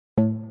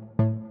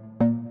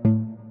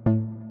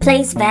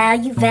Place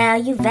value,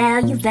 value,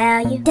 value,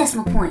 value.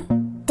 Decimal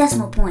point,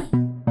 decimal point.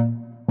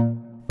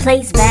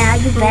 Place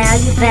value,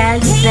 value,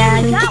 value,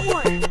 value.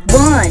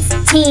 Ones,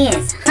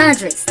 tens,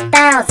 hundreds,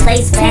 thousands.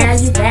 Place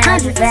value,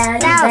 value,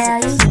 value,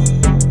 value.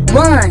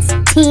 Ones,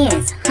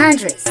 tens,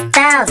 hundreds,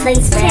 thousands.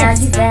 Place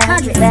value,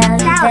 value,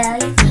 value,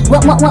 value.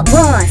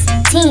 Ones,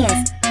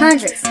 tens,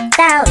 hundreds,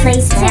 thousands.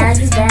 Place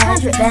value,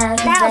 value,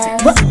 value,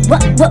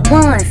 value. What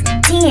ones,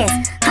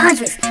 tens,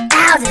 hundreds, thousands.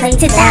 Place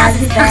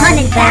 10,000,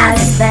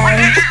 100,000.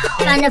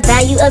 Find the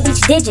value of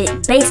each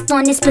digit based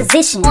on its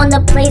position on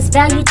the place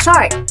value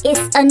chart.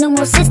 It's a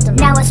numeral system.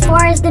 Now as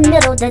far as the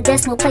middle, the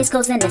decimal place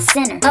goes in the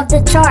center of the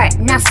chart.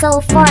 Now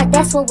so far,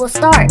 that's where we'll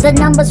start. The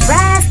numbers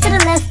rise to the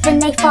left and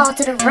they fall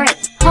to the right.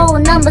 Whole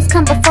numbers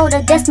come before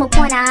the decimal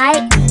point,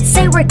 alright?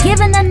 Say we're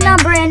given a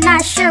number and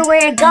not sure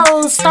where it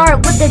goes.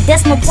 Start with the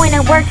decimal point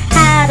and work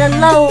high to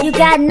low. You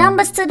got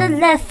numbers to the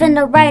left and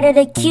the right of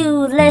the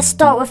cue. Let's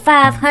start with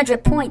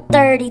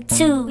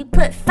 500.32. We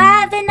put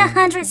 5 in the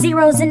hundreds,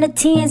 zeros in the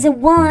tens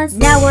and ones.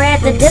 Now we're at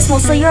the decimal,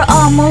 so you're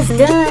almost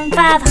done.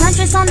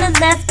 500's on the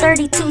left,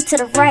 32 to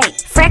the right.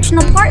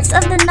 Fractional parts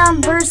of the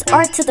numbers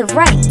are to the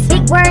right.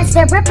 Big words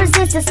that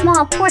represent a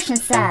small portion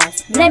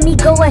size. Let me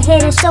go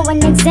ahead and show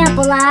an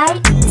example, alright?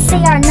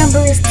 Say our number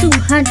is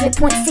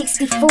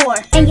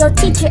 200.64 and your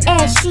teacher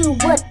asks you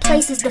what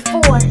place is the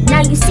 4.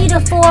 Now you see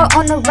the 4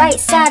 on the right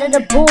side of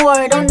the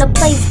board on the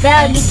place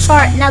value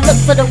chart. Now look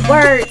for the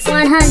words.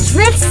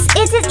 100ths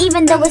is it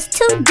even though it's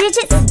 2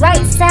 digits?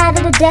 Right side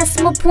of the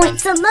decimal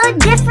point's a little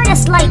different.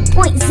 It's like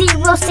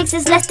 0.06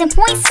 is less than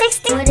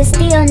 0.60, but it's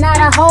still not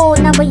a whole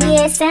number.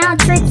 Yeah, it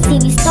sound tricky.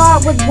 We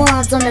start with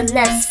ones on the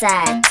left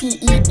side,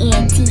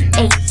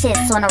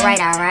 TENTHS on the right,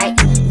 alright?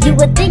 You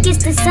would think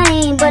it's the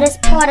same, but it's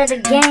part of the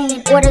game.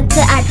 In order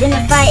to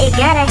identify it,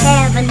 gotta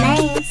have a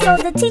name. So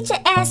the teacher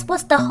asks,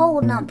 what's the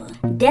whole number?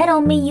 That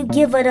don't mean you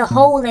give her the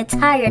whole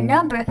entire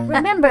number.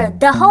 Remember,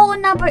 the whole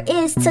number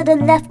is to the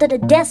left of the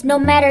desk, no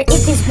matter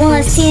if it's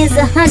ones, tens,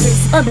 or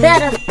hundreds, or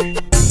better.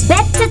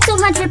 Back to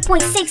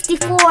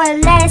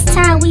 200.64. Last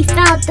time we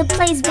found the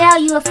place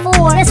value of 4.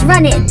 Let's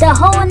run it. The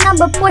whole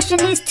number portion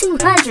is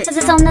 200. Cause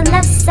it's on the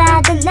left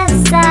side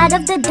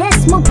of the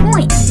decimal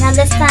point. Now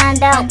let's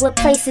find out what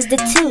place is the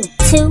 2.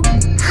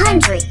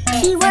 200.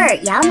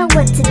 Keyword, y'all know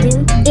what to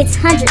do. It's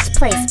hundreds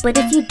place, but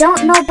if you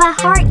don't know by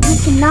heart, you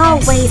can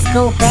always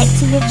go back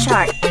to your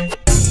chart.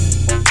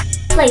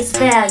 Place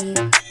value.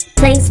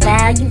 Place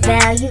value,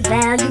 value,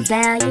 value,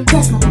 value.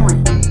 Decimal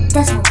point.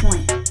 Decimal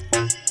point.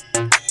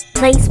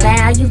 Place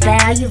value,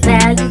 value,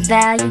 value,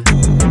 value.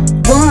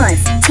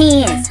 Ones,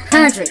 tens,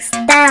 hundreds,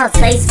 thousands.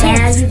 Place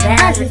value,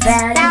 value,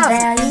 value,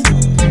 value.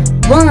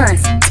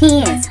 Ones,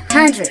 tens,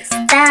 hundreds,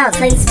 thousands.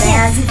 Place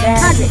value,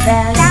 value,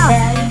 value,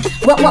 value.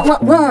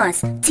 What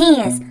ones,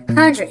 tens,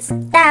 hundreds,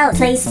 thousands.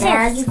 Place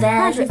value,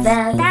 value,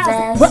 value,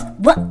 value.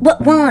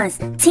 What ones,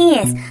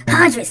 tens,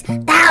 hundreds,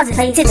 thousands.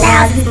 Place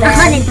 10,000,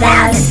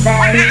 100,000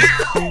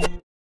 value.